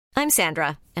I'm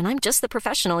Sandra, and I'm just the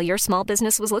professional your small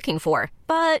business was looking for.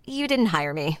 But you didn't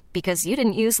hire me because you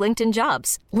didn't use LinkedIn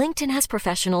Jobs. LinkedIn has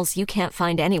professionals you can't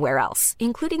find anywhere else,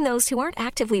 including those who aren't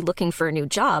actively looking for a new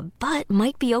job, but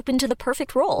might be open to the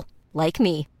perfect role, like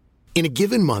me. In a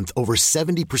given month, over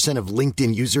 70% of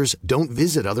LinkedIn users don't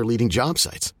visit other leading job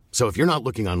sites. So if you're not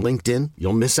looking on LinkedIn,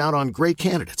 you'll miss out on great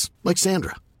candidates like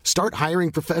Sandra. Start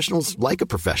hiring professionals like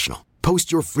a professional.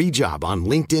 Post your free job on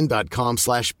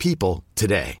linkedin.com/people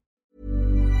today.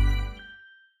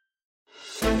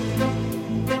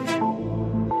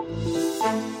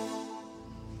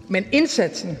 Men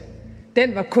indsatsen,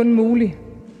 den var kun mulig,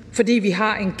 fordi vi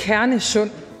har en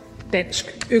kernesund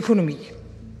dansk økonomi.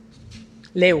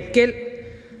 Lav gæld,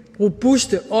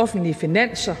 robuste offentlige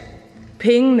finanser,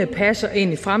 pengene passer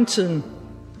ind i fremtiden,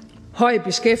 høj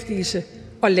beskæftigelse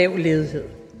og lav ledighed.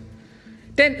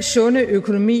 Den sunde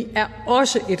økonomi er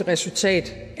også et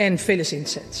resultat af en fælles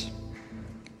indsats.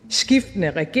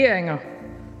 Skiftende regeringer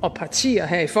og partier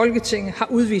her i Folketinget har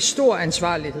udvist stor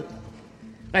ansvarlighed.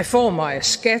 Reformer af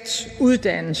skat,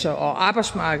 uddannelser og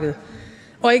arbejdsmarked,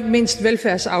 og ikke mindst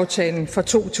velfærdsaftalen fra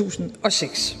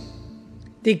 2006.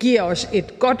 Det giver os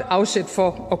et godt afsæt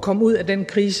for at komme ud af den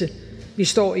krise, vi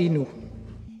står i nu.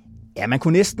 Ja, man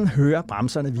kunne næsten høre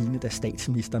bremserne hvine, da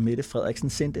statsminister Mette Frederiksen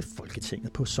sendte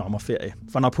Folketinget på sommerferie.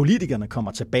 For når politikerne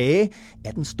kommer tilbage,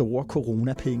 er den store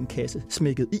coronapengekasse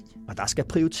smækket i, og der skal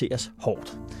prioriteres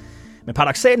hårdt. Men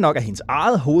paradoksalt nok er hendes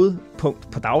eget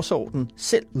hovedpunkt på dagsordenen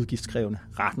selv udgiftskrævende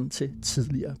retten til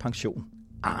tidligere pension.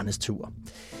 Arnes tur.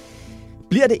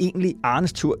 Bliver det egentlig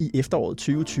Arnes tur i efteråret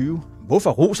 2020?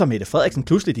 Hvorfor roser Mette Frederiksen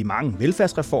pludselig de mange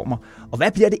velfærdsreformer? Og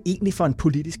hvad bliver det egentlig for en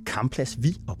politisk kampplads,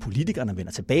 vi og politikerne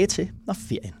vender tilbage til, når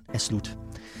ferien er slut?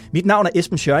 Mit navn er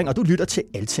Esben Schøring, og du lytter til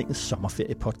Altingets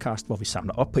sommerferie-podcast, hvor vi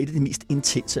samler op på et af de mest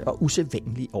intense og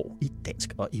usædvanlige år i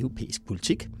dansk og europæisk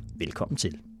politik. Velkommen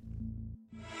til.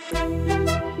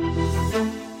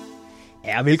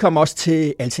 Ja, velkommen også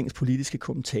til Altingets politiske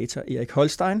kommentator Erik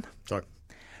Holstein. Tak.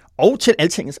 Og til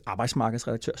Altingets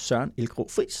arbejdsmarkedsredaktør Søren Elgro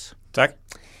Friis. Tak.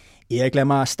 Erik, lad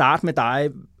mig starte med dig.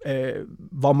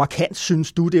 Hvor markant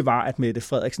synes du, det var, at Mette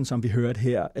Frederiksen, som vi hørte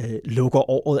her, lukker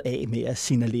året af med at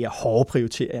signalere hårde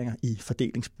prioriteringer i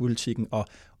fordelingspolitikken og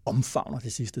omfavner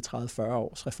de sidste 30-40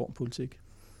 års reformpolitik?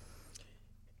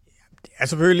 Det er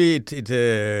selvfølgelig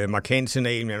et markant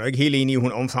signal, men jeg er nok ikke helt enig i, at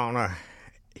hun omfavner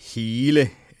hele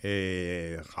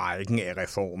rækken af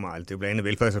reformer. Altså, det er jo blandt andet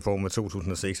velfærdsreformen af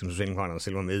 2006, som Socialdemokraterne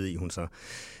selv var med i, hun så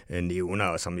nævner,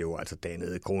 og som jo altså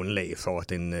dannede grundlag for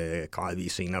den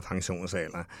gradvis senere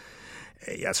pensionsalder.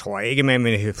 Jeg tror ikke, man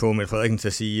vil få Mette Frederiksen til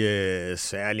at sige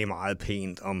særlig meget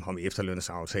pænt om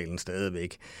efterlønsaftalen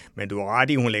stadigvæk. Men du har ret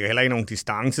i, hun lægger heller ikke nogen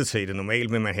distance til det.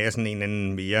 Normalt vil man have sådan en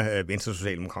anden mere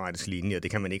venstresocialdemokratisk linje, og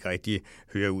det kan man ikke rigtig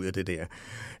høre ud af det der.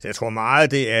 Så jeg tror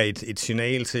meget, det er et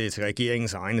signal til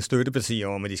regeringens egne støttepartier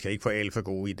om, at de skal ikke få alt for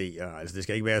gode idéer. Altså det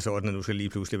skal ikke være sådan, at nu skal lige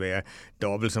pludselig være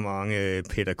dobbelt så mange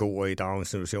pædagoger i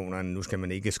daginstitutionerne. Nu skal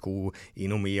man ikke skrue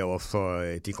endnu mere op for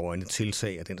de grønne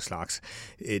tiltag og den slags.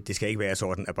 Det skal ikke være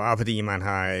sådan, at bare fordi man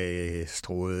har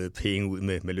strået penge ud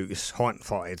med løs hånd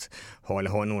for at holde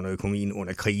hånden under økonomien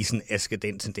under krisen, skal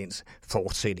den tendens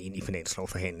fortsætte ind i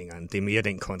finanslovforhandlingerne. Det er mere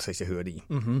den kontekst, jeg hørte i.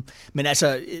 Mm-hmm. Men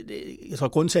altså, jeg tror,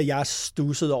 grund til, at jeg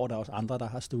stussede over, der er også andre, der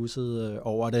har stusset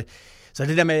over det. Så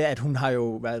det der med, at hun har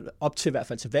jo været op til i hvert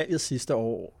fald til valget sidste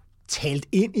år, talt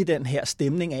ind i den her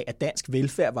stemning af, at dansk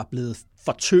velfærd var blevet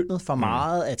fortyndet for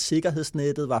meget, at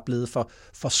sikkerhedsnettet var blevet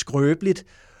for skrøbeligt.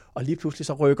 Og lige pludselig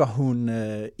så rykker hun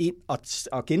ind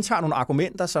og gentager nogle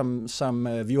argumenter, som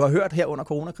vi jo har hørt her under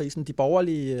coronakrisen, de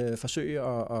borgerlige forsøg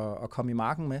at komme i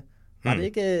marken med. Var det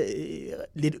ikke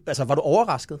lidt, altså var du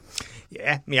overrasket?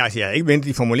 Ja, men jeg har ikke ventet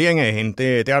i formuleringen af hende,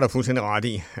 det er der fuldstændig ret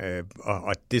i,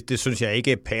 og det synes jeg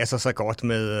ikke passer så godt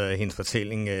med hendes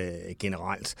fortælling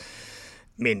generelt.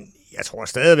 Men jeg tror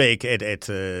stadigvæk, at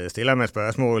stiller man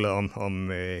spørgsmålet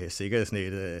om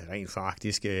sikkerhedsnettet rent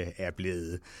faktisk er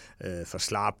blevet for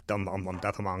slapt, om der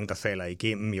er for mange, der falder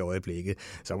igennem i øjeblikket,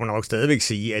 så må man nok stadigvæk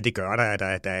sige, at det gør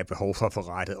der er behov for at få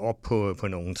rettet op på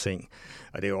nogle ting.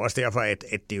 Og det er jo også derfor,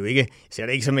 at det jo ikke, jeg ser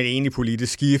det ikke som et egentlig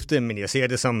politisk skifte, men jeg ser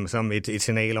det som et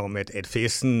signal om, at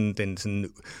festen, den sådan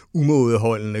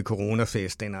umådeholdende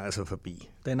coronafest, den er altså forbi.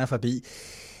 Den er forbi.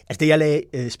 Altså det, jeg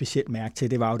lagde specielt mærke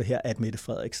til, det var jo det her, at Mette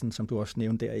Frederiksen, som du også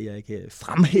nævnte der, Erik,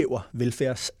 fremhæver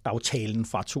velfærdsaftalen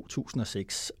fra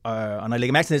 2006. Og når jeg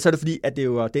lægger mærke til det, så er det fordi, at det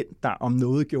jo var den, der om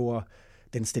noget gjorde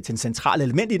den centrale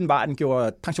element i den, var, at den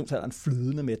gjorde pensionsalderen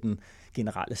flydende med den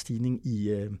generelle stigning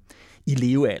i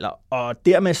levealder. Og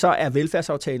dermed så er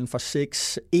velfærdsaftalen for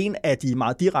 6 en af de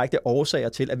meget direkte årsager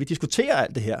til, at vi diskuterer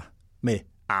alt det her med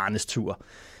Arnes tur.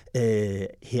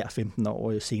 her 15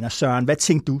 år senere. Søren, hvad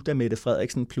tænkte du, da Mette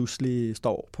Frederiksen pludselig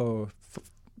står på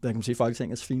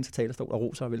Folketingets fineste talerstol og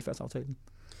roser velfærdsaftalen?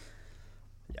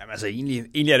 Jamen altså, egentlig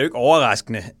er det jo ikke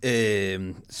overraskende,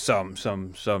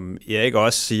 som Erik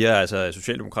også siger, altså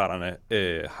Socialdemokraterne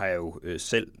har jo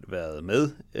selv været med,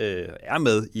 er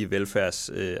med i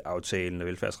velfærdsaftalen og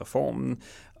velfærdsreformen,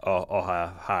 og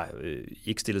har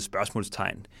ikke stillet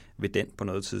spørgsmålstegn ved den på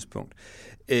noget tidspunkt.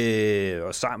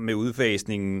 Og sammen med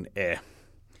udfasningen af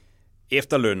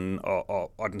efterlønnen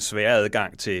og den svære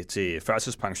adgang til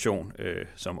førtidspension,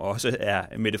 som også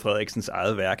er Mette Frederiksens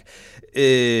eget værk,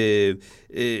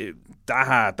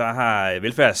 der har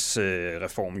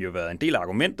velfærdsreformen jo været en del af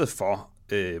argumentet for,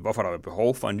 hvorfor der er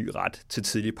behov for en ny ret til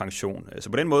tidlig pension. Så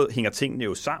på den måde hænger tingene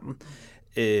jo sammen.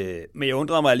 Men jeg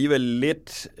undrede mig alligevel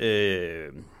lidt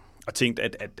og tænkte,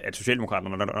 at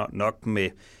Socialdemokraterne nok med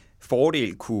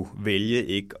fordel kunne vælge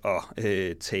ikke at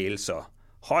tale så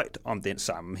højt om den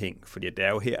sammenhæng, fordi det er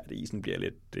jo her, at isen bliver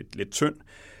lidt tynd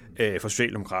for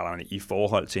Socialdemokraterne i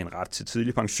forhold til en ret til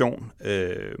tidlig pension.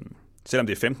 Selvom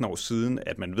det er 15 år siden,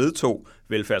 at man vedtog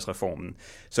velfærdsreformen,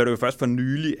 så er det jo først for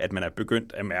nylig, at man er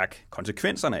begyndt at mærke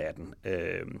konsekvenserne af den.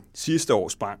 Sidste år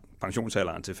sprang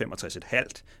pensionsalderen til 65,5.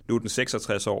 Nu er den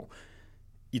 66 år.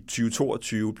 I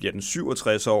 2022 bliver den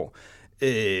 67 år.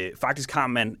 Faktisk har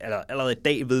man allerede i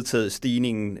dag vedtaget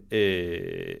stigningen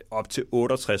op til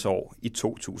 68 år i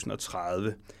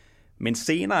 2030. Men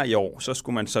senere i år, så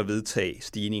skulle man så vedtage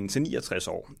stigningen til 69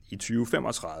 år i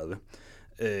 2035.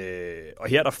 Og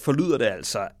her der forlyder det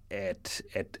altså, at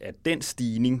den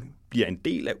stigning bliver en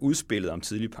del af udspillet om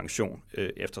tidlig pension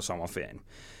efter sommerferien.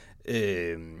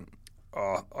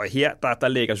 Og her der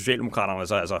lægger Socialdemokraterne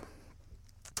så altså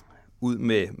ud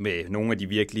med nogle af de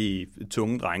virkelig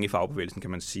tunge drenge i fagbevægelsen,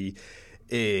 kan man sige.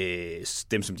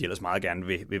 Dem, som de ellers meget gerne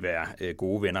vil være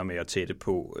gode venner med og tætte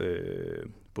på.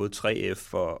 Både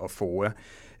 3F og FOA,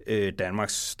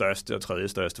 Danmarks største og tredje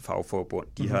største fagforbund,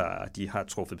 de har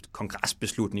truffet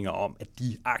kongresbeslutninger om, at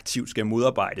de aktivt skal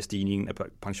modarbejde stigningen af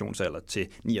pensionsalder til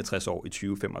 69 år i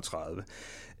 2035.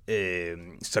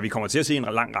 Så vi kommer til at se en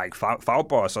lang række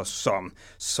fagbosser,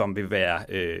 som vil være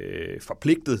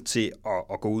forpligtet til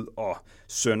at gå ud og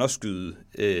sønderskyde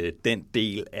den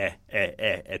del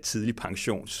af tidlig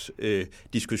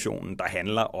pensionsdiskussionen, der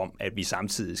handler om, at vi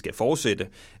samtidig skal fortsætte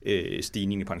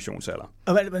stigningen i pensionsalder.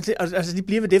 Altså, de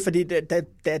bliver ved det, fordi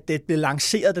da det blev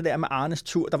lanceret, det der med Arnes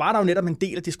tur, der var der jo netop en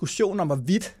del af diskussionen om,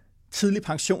 hvorvidt tidlig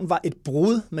pension var et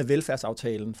brud med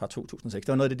velfærdsaftalen fra 2006.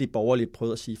 Det var noget af det, de borgerlige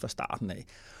prøvede at sige fra starten af.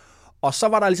 Og så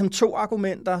var der ligesom to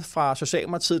argumenter fra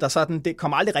Socialdemokratiet, der sådan, det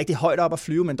kom aldrig rigtig højt op at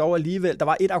flyve, men dog alligevel. Der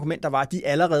var et argument, der var, at de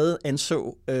allerede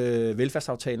anså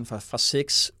velfærdsaftalen fra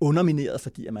 6 undermineret,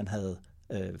 fordi at man havde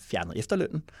fjernet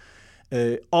efterlønnen.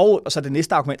 Og så det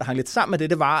næste argument, der hang lidt sammen med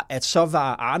det var, at så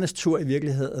var Arnes tur i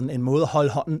virkeligheden en måde at holde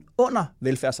hånden under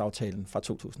velfærdsaftalen fra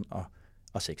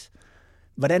 2006.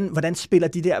 Hvordan spiller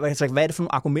de der, hvad er det for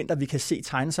nogle argumenter, vi kan se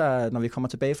tegne sig, når vi kommer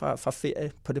tilbage fra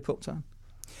ferie på det punkt, så?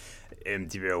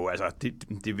 De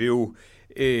vil jo,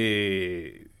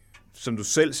 som du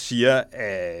selv siger,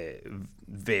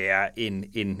 være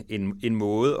en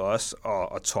måde også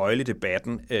at tøjle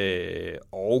debatten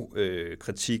og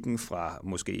kritikken fra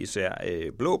måske især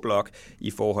Blå Blok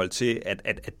i forhold til,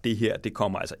 at det her, det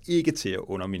kommer altså ikke til at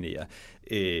underminere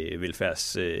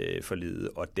velfærdsforliget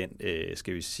og den,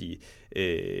 skal vi sige,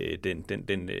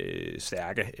 den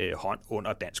stærke hånd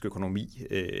under dansk økonomi,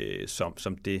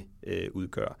 som det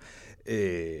udgør.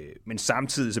 Men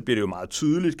samtidig så bliver det jo meget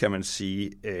tydeligt, kan man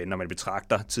sige, når man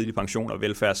betragter tidlig pension og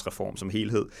velfærdsreform som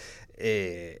helhed,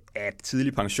 at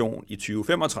tidlig pension i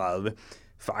 2035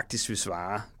 faktisk vil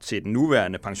svare til den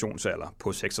nuværende pensionsalder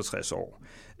på 66 år.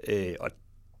 Og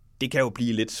det kan jo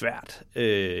blive lidt svært,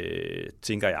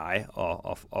 tænker jeg,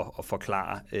 at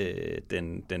forklare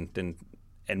den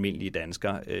almindelige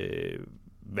dansker,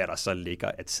 hvad der så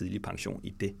ligger af tidlig pension i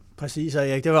det. Præcis, og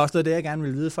Erik, det var også noget, det jeg gerne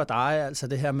ville vide fra dig, altså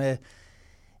det her med,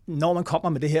 når man kommer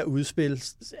med det her udspil,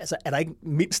 altså er der ikke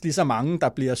mindst lige så mange, der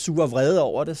bliver sure og vrede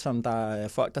over det, som der er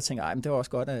folk, der tænker, men det var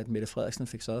også godt, at Mette Frederiksen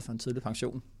fik sørget for en tidlig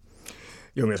pension?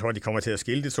 Jo, men jeg tror, de kommer til at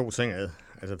skille de to ting ad.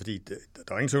 Altså, fordi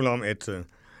der er ingen tvivl om, at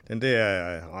den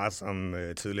der ret om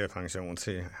tidligere pension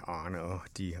til Arne og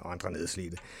de andre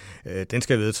nedslidte, den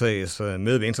skal vedtages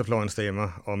med venstrefløjens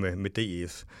stemmer og med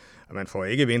DF. Og man får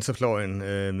ikke venstrefløjen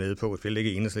med på, spiller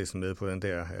ikke Enhedslisten med på den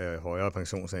der højere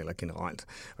pensionsalder generelt.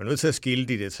 Man er nødt til at skille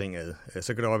de der ting ad.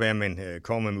 Så kan det også være, at man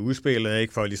kommer med udspillet,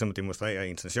 ikke for ligesom at demonstrere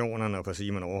intentionerne og for at sige,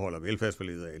 at man overholder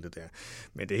velfærdsforliget og alt det der.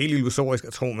 Men det er helt illusorisk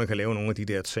at tro, at man kan lave nogle af de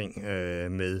der ting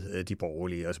med de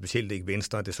borgerlige, og specielt ikke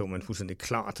Venstre. Det så man fuldstændig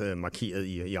klart markeret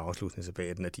i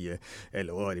afslutningsdebatten, at de er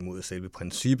lodret imod selve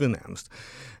princippet nærmest.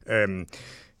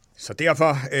 Så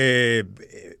derfor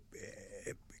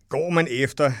går man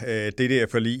efter det der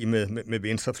forlig med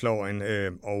venstrefløjen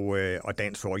og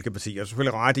Dansk Folkeparti. Og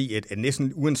selvfølgelig ret i, at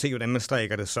næsten uanset hvordan man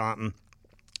strikker det sammen,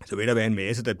 så vil der være en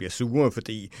masse, der bliver sure,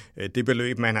 fordi det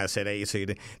beløb, man har sat af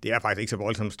til det er faktisk ikke så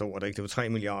voldsomt stort. Ikke? Det var 3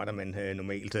 milliarder, man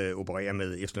normalt opererer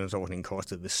med. Efterlønsordningen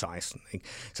kostede ved 16. Ikke?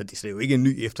 Så det er jo ikke en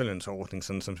ny efterlønsordning,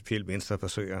 sådan som specielt Venstre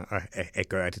forsøger at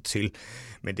gøre det til.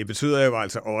 Men det betyder jo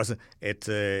altså også, at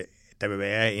der vil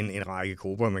være en række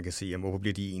grupper, man kan sige, hvorfor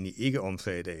bliver de egentlig ikke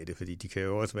omfattet af det, fordi de kan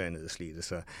jo også være nedslidte.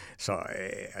 Så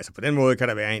altså på den måde kan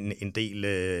der være en del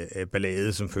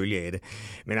ballade som følge af det.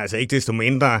 Men altså ikke desto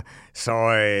mindre,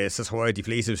 så tror jeg, at de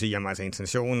fleste vil sige, at altså,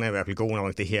 intentionen er i hvert fald god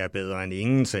nok, det her er bedre end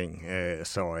ingenting.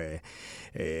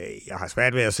 Jeg har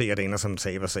svært ved at se, at det ender som en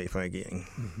tabersag for regeringen.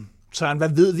 Mm-hmm. Søren, hvad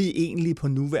ved vi egentlig på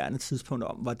nuværende tidspunkt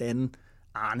om, hvordan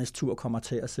Arnes tur kommer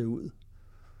til at se ud?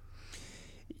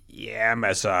 Jamen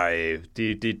altså,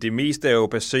 det meste er jo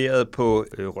baseret på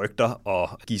rygter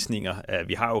og gisninger.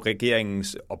 Vi har jo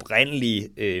regeringens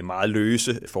oprindelige meget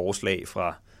løse forslag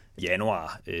fra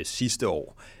januar sidste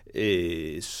år,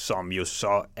 som jo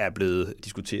så er blevet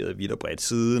diskuteret vidt og bredt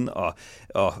siden,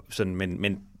 og sådan,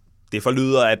 men det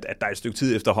forlyder, at der et stykke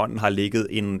tid efterhånden har ligget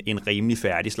en rimelig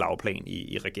færdig slagplan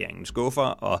i regeringens skuffer,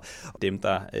 og dem,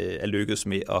 der er lykkedes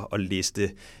med at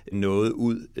liste noget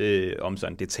ud om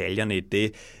sådan detaljerne i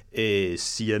det,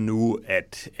 siger nu,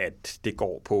 at det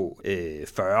går på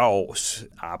 40 års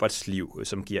arbejdsliv,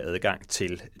 som giver adgang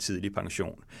til tidlig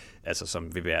pension. Altså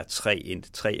som vil være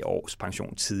 3 års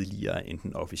pension tidligere end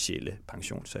den officielle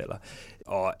pensionsalder.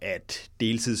 Og at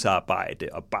deltidsarbejde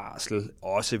og barsel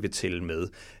også vil tælle med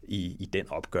i den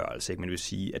opgørelse. Men det vil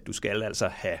sige, at du skal altså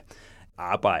have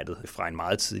arbejdet fra en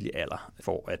meget tidlig alder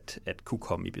for at kunne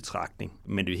komme i betragtning.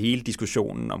 Men det er hele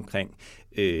diskussionen omkring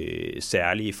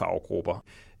særlige faggrupper,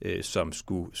 som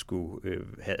skulle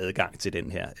have adgang til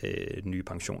den her nye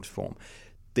pensionsform.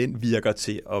 Den virker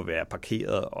til at være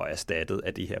parkeret og erstattet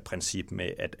af det her princip med,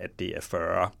 at det er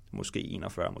 40, måske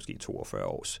 41, måske 42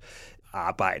 års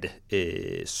arbejde,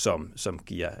 som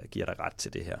giver dig ret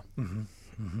til det her. Mm-hmm.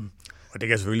 Mm-hmm. Og det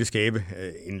kan selvfølgelig skabe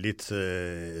en lidt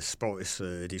spøjs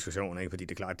diskussion, ikke? Fordi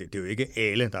det er klart, det er jo ikke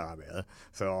alle, der har været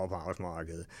 40 år på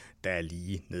arbejdsmarkedet, der er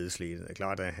lige nedslidte. Det er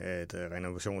klart, at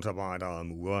renovationsarbejdere og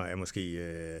murer er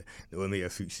måske noget mere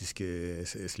fysisk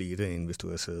slidte, end hvis du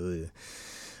har siddet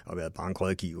og været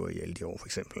bankrådgiver i alle de år, for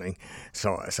eksempel. Ikke?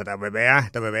 Så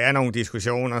der vil være nogle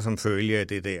diskussioner, som følger af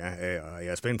det der, og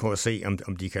jeg er spændt på at se,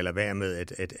 om de kan lade være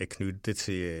med at knytte det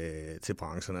til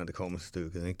branchen, når det kommer til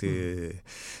stykket. Ikke?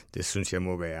 Det synes jeg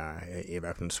må være i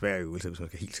hvert fald en svær øvelse, hvis man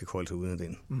helt skal kolde sig uden af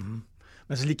den. Mm-hmm.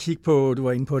 Men så lige kigge på, du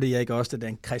var inde på det, Erik, også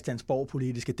den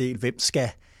Christiansborg-politiske del. Hvem skal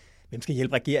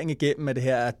hjælpe regeringen igennem med det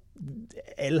her?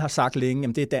 Alle har sagt længe,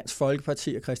 at det er Dansk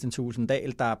Folkeparti og Kristian Thulesen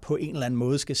Dahl, der på en eller anden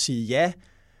måde skal sige ja,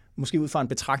 måske ud fra en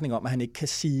betragtning om, at han ikke kan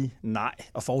sige nej.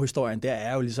 Og forhistorien der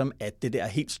er jo ligesom, at det der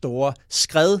helt store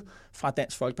skred fra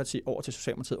Dansk Folkeparti over til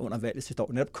Socialdemokratiet under valget sidste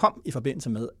år netop kom i forbindelse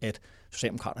med, at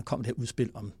Socialdemokraterne kom med det her udspil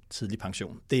om tidlig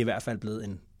pension. Det er i hvert fald blevet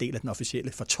en del af den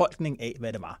officielle fortolkning af,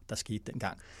 hvad det var, der skete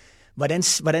dengang.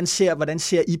 Hvordan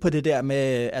ser I på det der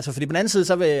med, altså fordi på den anden side,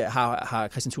 så har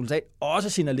Kristian Thulesen Dahl også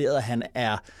signaleret, at han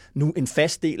er nu en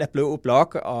fast del af Blå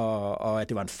Blok, og at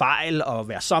det var en fejl at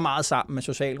være så meget sammen med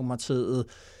Socialdemokratiet.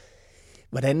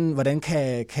 Hvordan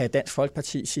kan Dansk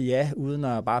Folkeparti sige ja, uden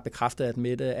at bare bekræfte, at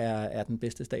Mette er den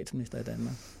bedste statsminister i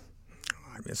Danmark?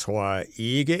 Jeg tror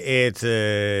ikke, at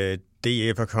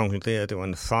DF har konkluderet, at det var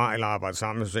en fejl at arbejde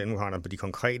sammen med Socialdemokraterne på de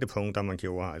konkrete punkter, man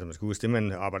gjorde. Altså man skal huske, det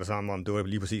man arbejder sammen om, det var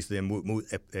lige præcis det mod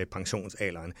at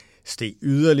pensionsalderen steg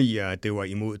yderligere, det var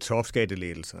imod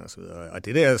topskattelettelser osv. Og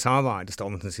det der samarbejde står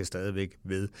man sådan stadigvæk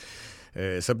ved.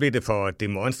 Så blev det for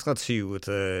demonstrativt,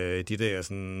 de der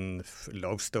sådan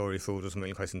love story-fotos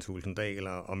mellem Kristian Thulesen Dahl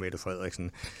og Mette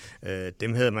Frederiksen.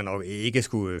 Dem havde man nok ikke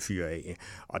skulle fyre af.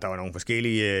 Og der var nogle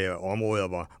forskellige områder,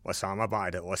 hvor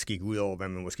samarbejdet også gik ud over, hvad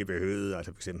man måske behøvede.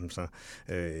 Altså for eksempel så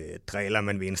driller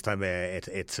man Venstre ved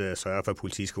at sørge for, at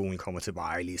politiskolen kommer til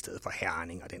Vejle i stedet for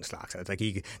Herning og den slags.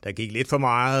 Altså, der gik lidt for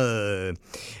meget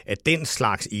af den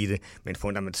slags i det. Men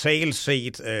fundamentalt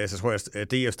set, så tror jeg,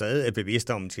 at det er stadig bevidst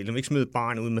om, til dem ikke smide smide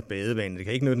barn ud med badevandet. Det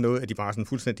kan ikke nytte noget, at de bare sådan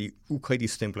fuldstændig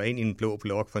ukritisk stempler ind i en blå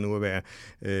blok for nu at være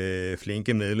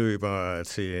flinke medløbere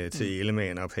til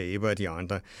Ellemann og Pape og de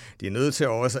andre. De er nødt til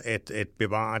også at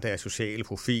bevare deres sociale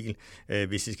profil,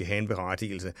 hvis de skal have en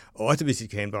berettigelse. Også hvis de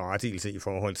skal have en berettigelse i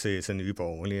forhold til Nye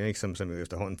Borgerlige, ikke? Som jo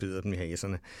efterhånden bider dem i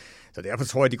haserne. Så derfor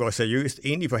tror jeg, at de går seriøst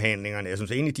ind i forhandlingerne. Jeg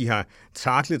synes egentlig, de har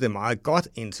taklet det meget godt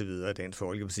indtil videre, Dansk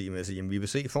Folkeparti, med at sige, at vi vil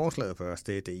se forslaget først.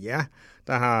 Det er jer,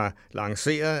 der har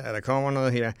lanceret, at der kommer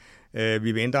noget her.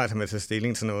 Vi venter altså med at tage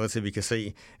stilling til noget, til vi kan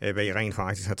se, hvad I rent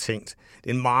faktisk har tænkt. Det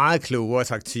er en meget klogere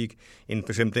taktik, end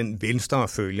for eksempel den Venstre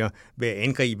følger ved at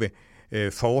angribe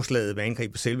forslaget, ved at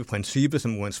angribe selve princippet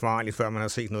som uansvarligt, før man har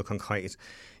set noget konkret.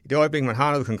 I det øjeblik, man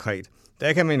har noget konkret,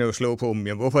 der kan man jo slå på,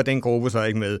 jamen, hvorfor er den gruppe så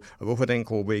ikke med, og hvorfor er den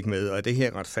gruppe ikke med, og er det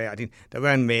her retfærdigt? Der vil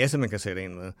være en masse, man kan sætte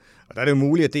ind med. Og der er det jo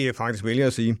muligt, at det faktisk vælger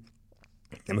at sige,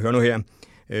 jamen hør nu her,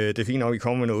 det er fint nok, at I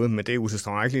kommer med noget, men det er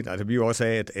utilstrækkeligt. Altså vi vil også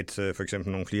have, at for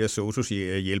eksempel nogle flere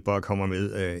sosu-hjælpere kommer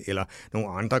med, eller nogle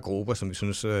andre grupper, som vi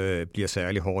synes bliver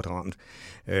særlig hårdt ramt.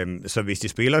 Så hvis de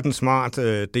spiller den smart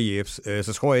DF,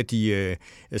 så tror jeg, at de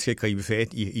skal gribe fat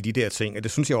i de der ting. Og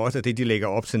det synes jeg også, at det, de lægger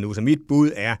op til nu. Så mit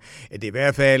bud er, at det i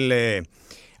hvert fald...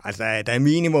 Altså, der er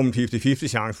minimum 50-50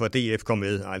 chance for, at DF kommer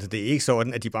med. Altså, det er ikke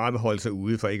sådan, at de bare vil holde sig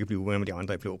ude, for ikke at blive uvenner med de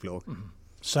andre i blå blok.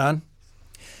 Søren?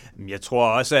 Jeg tror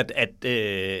også, at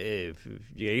jeg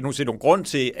kan ikke se nogen grund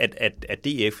til, at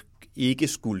DF ikke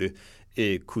skulle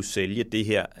kunne sælge det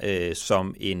her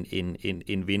som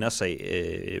en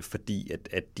vindersag, fordi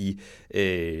at de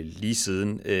lige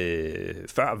siden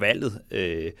før valget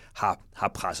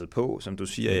har presset på, som du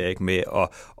siger, Erik, med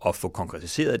at få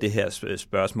konkretiseret det her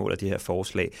spørgsmål og det her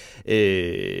forslag,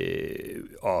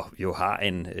 og jo har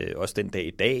også den dag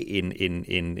i dag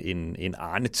en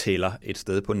Arne-tæller et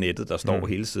sted på nettet, der står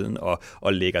hele tiden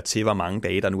og lægger til, hvor mange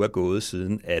dage der nu er gået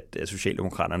siden, at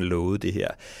Socialdemokraterne lovede det her.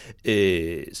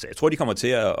 Så jeg tror, de kommer til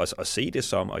at se det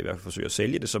som, og i hvert fald forsøge at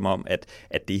sælge det som om,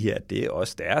 at det her, det er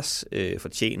også deres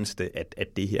fortjeneste, at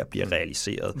det her bliver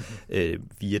realiseret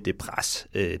via det pres,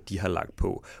 de har lagt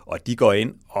på. Og de går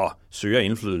ind og søger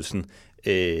indflydelsen,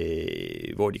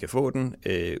 hvor de kan få den,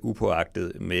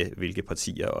 upåagtet med hvilke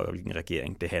partier og hvilken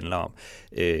regering det handler om.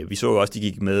 Vi så jo også, de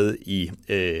gik med i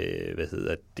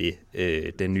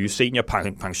den nye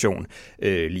seniorpension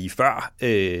lige før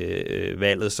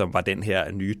valget, som var den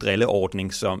her nye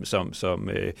drilleordning, som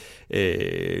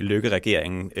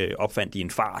Løkke-regeringen opfandt i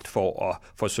en fart for at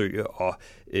forsøge at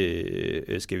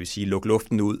skal vi sige, lukke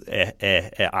luften ud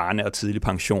af Arne og tidlig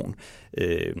pension,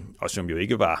 og som jo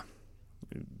ikke var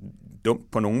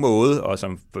dumt på nogen måde, og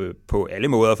som på alle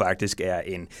måder faktisk er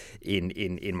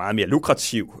en meget mere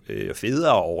lukrativ og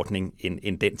federe ordning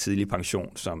end den tidlige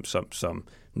pension, som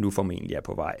nu formentlig er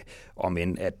på vej, og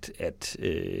men at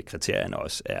kriterierne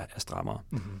også er strammere.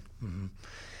 Mm-hmm.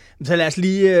 Så lad os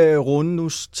lige runde. Nu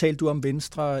talte du om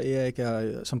Venstre, Erik,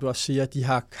 og som du også siger, de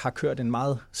har kørt en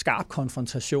meget skarp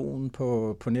konfrontation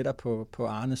på netop på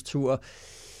Arnes tur.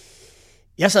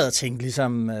 Jeg sad og tænkte,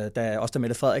 ligesom, da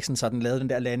Mette Frederiksen sådan lavede den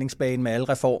der landingsbane med alle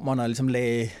reformerne, og ligesom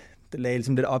lagde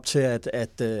ligesom lidt op til,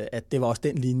 at det var også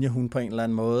den linje, hun på en eller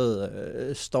anden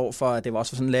måde står for, at det var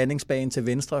også sådan en landingsbane til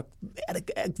Venstre.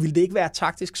 Ville det ikke være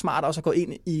taktisk smart også at gå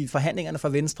ind i forhandlingerne for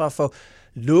Venstre og få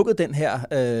lukket den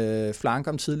her flanke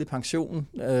om tidlig pension,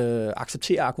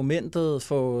 acceptere argumentet,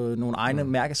 få nogle egne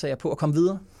mærkesager på og komme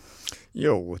videre?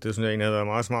 Jo, det synes jeg egentlig har været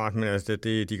meget smart, men altså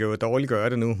de kan jo dårligt gøre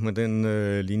det nu med den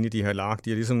linje, de har lagt. De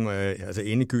har ligesom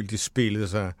endegyldigt spillet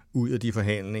sig ud af de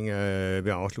forhandlinger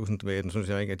ved afslutningsdebatten. Synes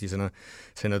jeg ikke, at de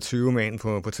sender 20 mand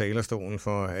på talerstolen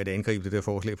for at angribe det der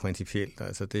forslag principielt.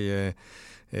 Altså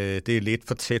det er lidt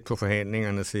for tæt på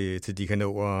forhandlingerne, til de kan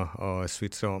nå at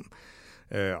switche om.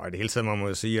 Og i det hele taget, man må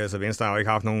jo sige, altså Venstre har jo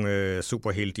ikke haft nogen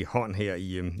superheldig hånd her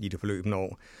i det forløbende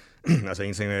år. Altså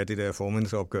en ting er det der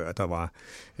formandsopgør, der var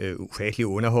ufattelig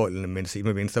underholdende, men set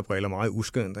med venstrebriller meget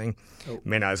uskønt, ikke?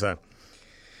 Men altså,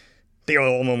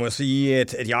 derudover må man sige,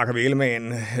 at Jakob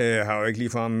Ellemann har jo ikke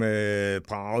ligefrem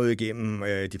braget igennem.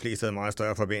 De fleste havde meget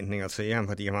større forventninger til ham,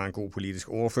 fordi han var en god politisk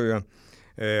ordfører.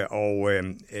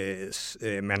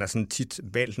 Man har sådan tit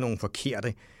valgt nogle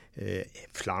forkerte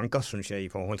flanker, synes jeg, i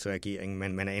forhold til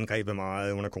regeringen. Man er angrebet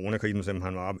meget under coronakrisen, som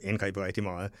han var angrebet rigtig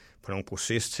meget på nogle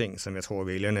procesting, som jeg tror,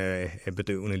 vælgerne er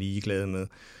bedøvende ligeglade med.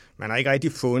 Man har ikke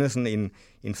rigtig fundet sådan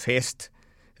en fast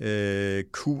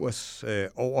kurs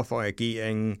over for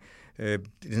regeringen.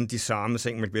 De samme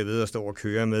ting, man bliver ved at stå og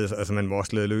køre med, altså man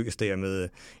moslede løs der med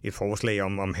et forslag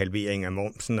om halvering af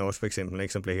momsen også for eksempel,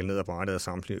 ikke, som blev hældt ned og brættet af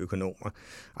samtlige økonomer.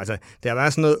 Altså, der har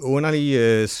været sådan noget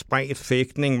underlig spredt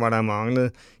fægtning, hvor der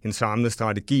manglede en samlet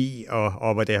strategi,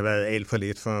 og hvor det har været alt for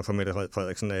lidt for Mette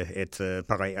Frederiksen at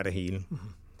parere det hele.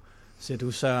 Ser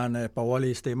du, Søren,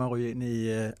 borgerlige stemmer ryge ind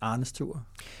i Arnes tur?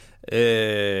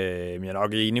 Jeg er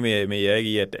nok enig med Erik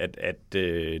i, at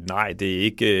nej, det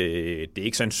er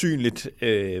ikke sandsynligt,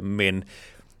 men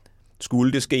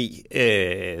skulle det ske,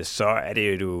 så er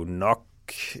det jo nok,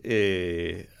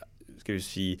 skal vi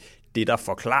sige, det, der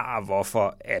forklarer,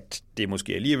 hvorfor at det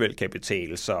måske alligevel kan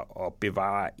betale sig at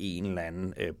bevare en eller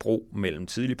anden bro mellem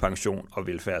tidlig pension og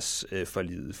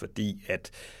velfærdsforliget, fordi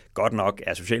at godt nok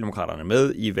er Socialdemokraterne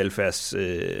med i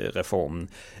velfærdsreformen,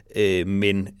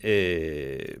 men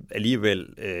alligevel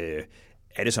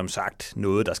er det som sagt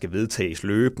noget, der skal vedtages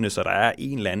løbende, så der er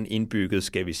en eller anden indbygget,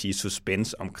 skal vi sige,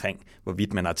 suspense omkring,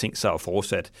 hvorvidt man har tænkt sig at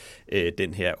fortsætte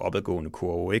den her opadgående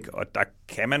kurve, ikke? Og der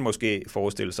kan man måske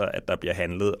forestille sig, at der bliver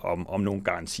handlet om nogle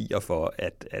garantier for,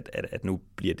 at nu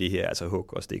bliver det her altså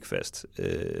hug og stik fast,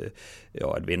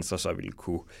 og at Venstre så ville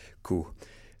kunne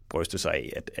bryste sig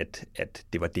af, at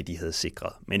det var det, de havde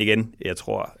sikret. Men igen, jeg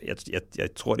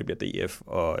tror, det bliver DF,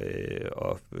 og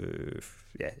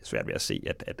svært ved at se,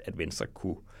 at Venstre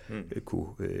kunne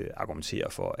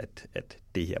argumentere for, at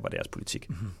det her var deres politik.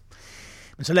 Mm-hmm.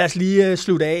 Men så lad os lige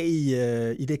slutte af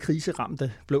i det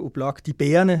kriseramte blå blok. De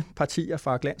bærende partier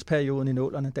fra glansperioden i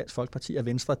 00'erne, Dansk Folkeparti og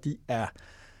Venstre, de er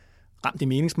ramt i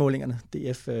meningsmålingerne.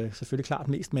 DF selvfølgelig klart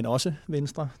mest, men også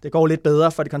Venstre. Det går lidt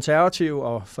bedre for de konservative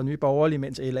og for Nye Borgerlige,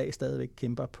 mens LA stadigvæk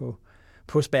kæmper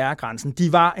på spærregrænsen.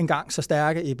 De var engang så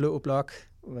stærke i blå blok.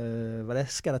 Hvad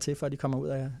skal der til, for at de kommer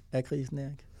ud af krisen,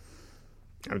 Erik?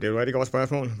 Jamen, det er jo et rigtig godt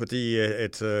spørgsmål, fordi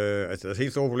det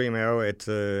helt store problem er jo, at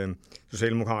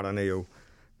Socialdemokraterne jo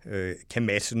kan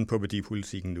matche den på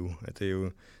værdipolitikken nu. At det er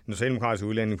jo, den socialdemokratiske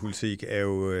udlændingepolitik er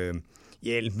jo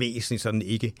i alt væsentligt sådan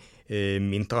ikke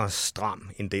mindre stram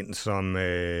end den, som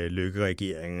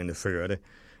Løkke-regeringerne førte.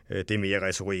 Det er mere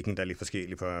retorikken, der er lidt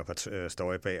forskellig fra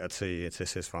Støjberg til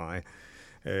Tesfaye.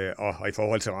 Og i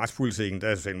forhold til retspolitikken, der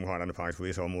er Socialdemokraterne faktisk på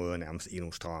visse områder nærmest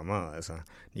endnu strammere. Altså,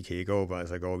 Nick Hækkerup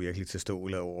går virkelig til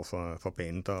stålet over for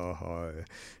bander, og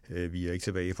vi er ikke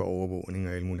tilbage for overvågning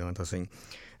og alle mulige andre ting.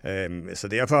 Så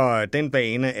derfor, den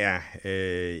bane er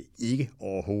ikke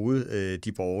overhovedet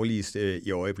de borgerlige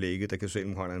i øjeblikket. Der kan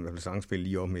Socialdemokraterne i hvert fald sagtens spille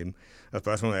lige op med dem. Og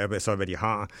spørgsmålet er så, hvad de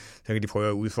har. Så kan de prøve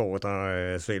at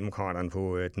udfordre Socialdemokraterne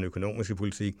på den økonomiske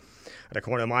politik. Og der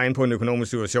kommer der meget ind på en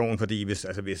økonomisk situation, fordi hvis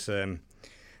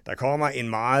der kommer en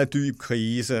meget dyb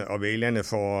krise, og vælgerne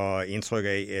får indtryk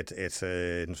af, at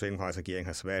den socialdemokratiske regering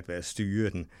har svært ved at styre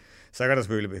den, så kan der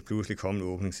selvfølgelig pludselig komme en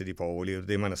åbning til de borgerlige. Og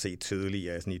det, man har set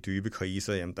tidligere altså i dybe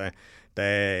kriser, jamen der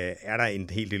er der en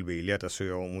hel del vælgere, der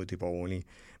søger over mod de borgerlige.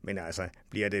 Men altså,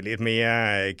 bliver det lidt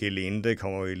mere gelinde,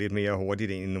 kommer vi lidt mere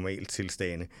hurtigt ind i normale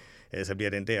tilstande, så bliver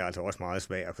den der altså også meget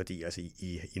svær, fordi altså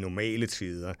i normale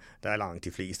tider, der er langt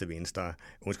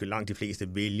de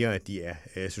fleste vælgere, de er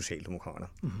socialdemokrater.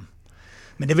 Mm-hmm.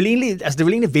 Men det er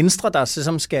vel egentlig Venstre, der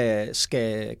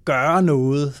skal gøre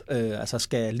noget, altså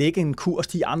skal lægge en kurs.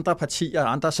 De andre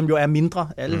partier, som jo er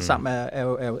mindre, alle sammen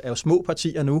er jo små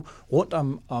partier nu, rundt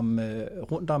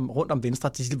om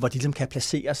Venstre, hvor de ligesom kan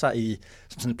placere sig i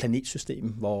sådan et planetsystem,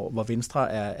 hvor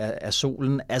Venstre er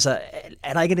solen. Altså,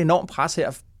 er der ikke et enormt pres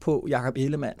her på Jakob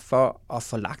Ellemann for at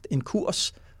få lagt en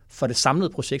kurs for det samlede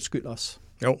projekts skyld også?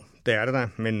 Jo, det er det da.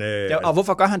 Men, og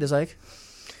hvorfor gør han det så ikke?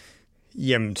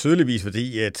 Jamen tydeligvis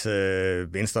fordi, at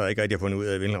Venstre ikke rigtig har fundet ud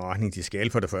af, hvilken retning de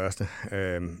skal for det første.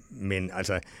 Men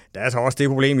altså, der er så også det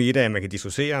problem i det, at man kan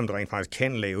diskutere, om det rent faktisk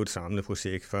kan lave et samlet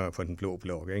projekt for den blå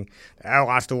blok. Ikke? Der er jo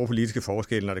ret store politiske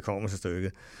forskelle, når det kommer til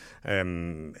stykket.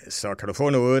 Så kan du få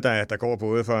noget, der går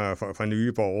både fra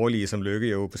nye borgerlige, som Løkke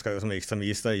jo beskrev som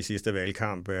ekstremister i sidste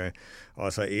valgkamp,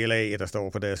 og så LA, der står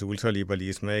på deres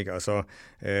ultraliberalisme, ikke? Og så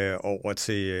over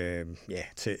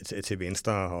til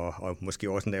Venstre, og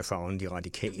måske også den der farven de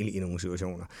radikale i nogle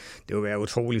situationer. Det vil være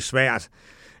utrolig svært.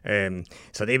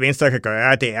 Så det Venstre kan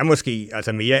gøre, det er måske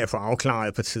altså mere at få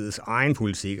afklaret partiets egen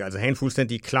politik, altså have en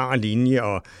fuldstændig klar linje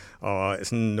og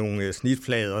sådan nogle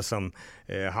snitflader, som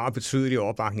har betydelig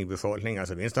opbakning i befolkningen.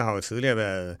 Altså Venstre har jo tidligere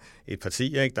været et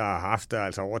parti, ikke, der har haft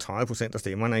altså over 30% af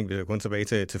stemmerne, ikke? Vi er kun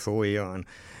tilbage til få æren.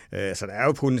 Så der er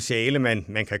jo potentiale,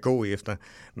 man kan gå efter,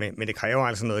 men det kræver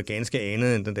altså noget ganske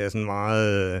andet end den der sådan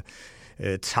meget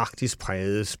taktisk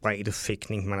prægede, spredte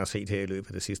fægtning, man har set her i løbet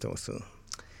af det sidste års tid.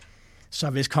 Så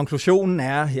hvis konklusionen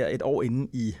er her et år inde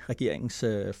i regeringens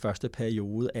første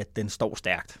periode, at den står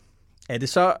stærkt, er det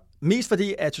så mest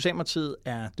fordi, at Socialdemokratiet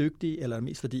er dygtige, eller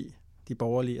mest fordi de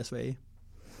borgerlige er svage?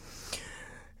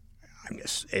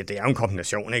 Det er jo en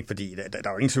kombination, ikke? Fordi der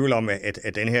er jo ingen tvivl om,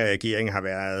 at den her regering har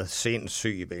været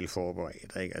sindssygt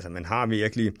velforberedt. Ikke? Altså man har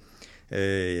virkelig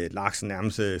lagt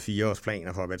nærmest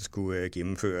 4-årsplaner for, hvad der skulle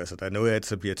gennemføres. Så der er noget af det,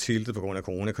 der bliver tiltet på grund af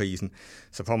coronakrisen.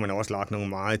 Så får man også lagt nogle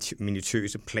meget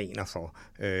minutiøse planer for,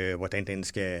 hvordan den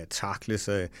skal takles,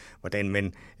 hvordan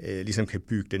man ligesom kan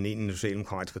bygge den ind i en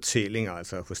socialdemokratisk fortælling,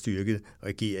 altså få styrket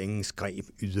regeringens greb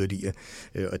yderligere.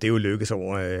 Og det er jo lykkes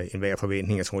over enhver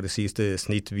forventning. Jeg tror, det sidste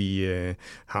snit, vi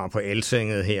har på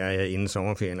Altinget her inden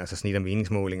sommerferien, altså snit af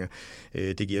meningsmålinger,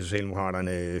 det giver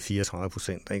Socialdemokraterne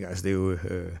 34%. Ikke? Altså det er jo,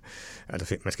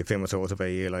 altså man skal 25 år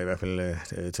tilbage, eller i hvert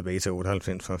fald tilbage til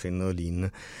 98 for at finde noget lignende.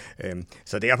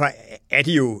 Så derfor er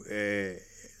de jo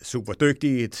super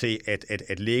dygtige til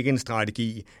at lægge en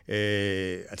strategi,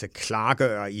 altså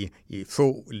klargøre i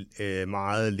få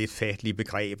meget lidt fatlige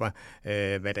begreber,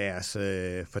 hvad deres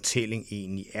fortælling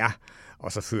egentlig er,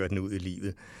 og så føre den ud i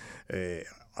livet.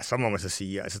 Og så må man så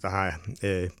sige, altså der har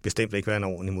bestemt ikke været en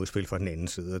ordentlig modspil fra den anden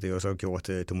side, og det har jo så gjort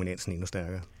dominansen endnu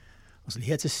stærkere. Og så lige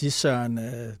her til sidst, Søren,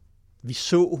 vi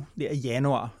så der i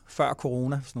januar, før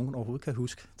corona, hvis nogen overhovedet kan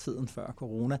huske tiden før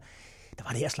corona, der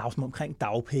var det her slagsmål omkring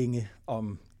dagpenge,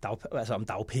 om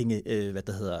dagpenge,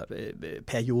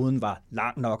 perioden var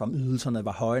lang nok, om ydelserne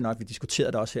var høje nok. Vi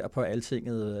diskuterede det også her på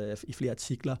Altinget i flere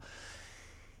artikler.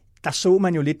 Der så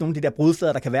man jo lidt nogle af de der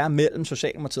brudflader, der kan være mellem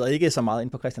Socialdemokratiet, og ikke så meget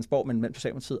inde på Christiansborg, men mellem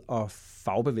Socialdemokratiet og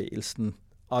fagbevægelsen.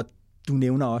 Og du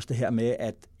nævner også det her med,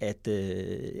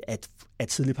 at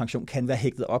tidlig pension kan være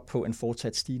hægtet op på en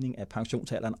fortsat stigning af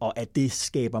pensionsalderen, og at det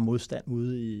skaber modstand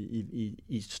ude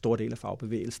i store dele af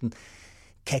fagbevægelsen.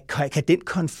 Kan den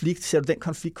konflikt, ser du den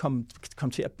konflikt komme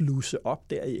til at blusse op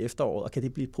der i efteråret, og kan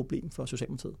det blive et problem for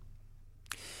Socialdemokratiet?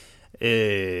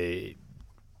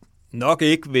 Nok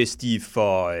ikke, hvis de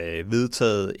får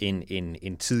vedtaget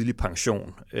en tidlig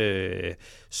pension,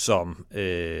 som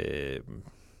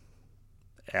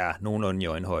er nogenlunde i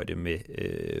øjenhøjde med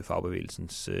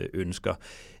fagbevægelsens ønsker,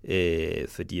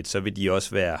 fordi at så vil de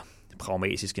også være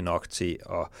pragmatiske nok til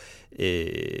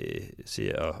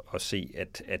at se,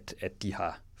 at de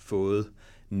har fået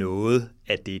noget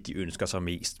af det, de ønsker sig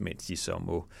mest, mens de så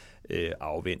må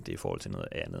afvente i forhold til noget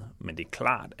andet. Men det er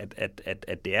klart,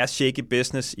 at det er shaky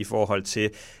business i forhold til,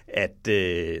 at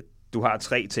du har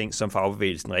 3 ting, som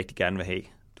fagbevægelsen rigtig gerne vil have.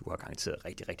 Du har garanteret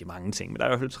rigtig, rigtig mange ting, men der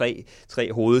er i hvert fald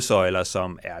 3 hovedsøjler,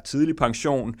 som er tidlig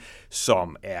pension,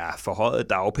 som er forhøjet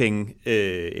dagpenge,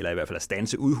 eller i hvert fald at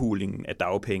standse udhulingen af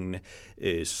dagpengene,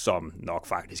 som nok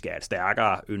faktisk er et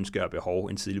stærkere ønske og behov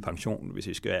end tidlig pension, hvis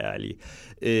vi skal være ærlige.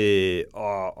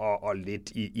 Og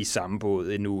lidt i samme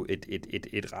båd nu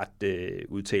et ret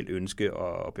udtalt ønske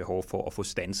og behov for at få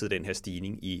standset den her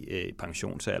stigning i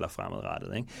pensionsalder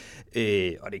fremadrettet. Ikke?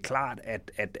 Og det er klart,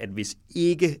 at hvis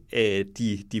ikke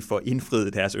de får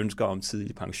indfriet deres ønsker om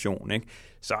tidlig pension, ikke?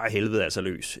 Så er helvede altså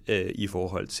løs i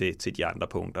forhold til de andre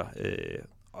punkter.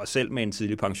 Og selv med en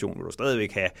tidlig pension vil du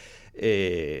stadigvæk have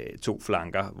 2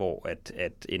 flanker, hvor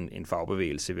at en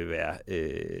fagbevægelse vil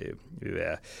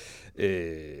være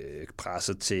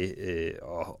presset til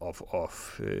at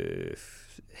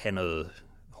have noget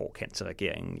hård kant til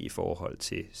regeringen i forhold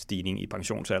til stigning i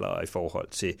pensionsalder og i forhold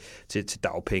til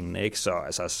dagpengene. Ikke? Så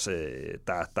altså,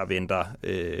 der venter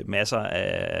masser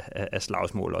af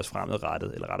slagsmål også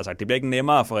fremadrettet. Eller rettere sagt, det bliver ikke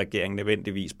nemmere for regeringen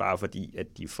nødvendigvis, bare fordi at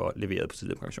de får leveret på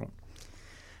tidligere pension.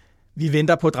 Vi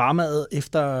venter på dramaet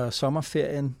efter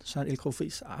sommerferien. Søren Elkrof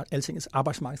Friis, Altingets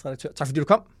arbejdsmarkedsredaktør. Tak fordi du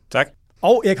kom. Tak.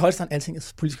 Og Erik Holstein,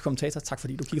 Altingets politiske kommentator. Tak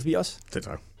fordi du kiggede forbi os. Det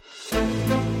tak.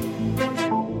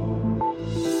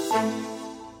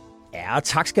 Ja, og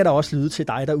tak skal der også lyde til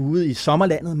dig derude i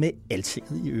sommerlandet med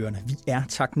Altinget i ørerne. Vi er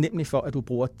taknemmelige for, at du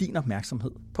bruger din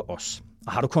opmærksomhed på os.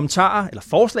 Og har du kommentarer eller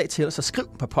forslag til os, så skriv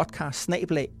på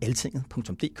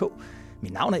podcast@altinget.dk.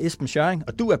 Mit navn er Esben Schøring,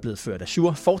 og du er blevet ført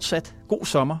ajour. Fortsat god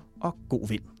sommer og god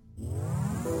vind.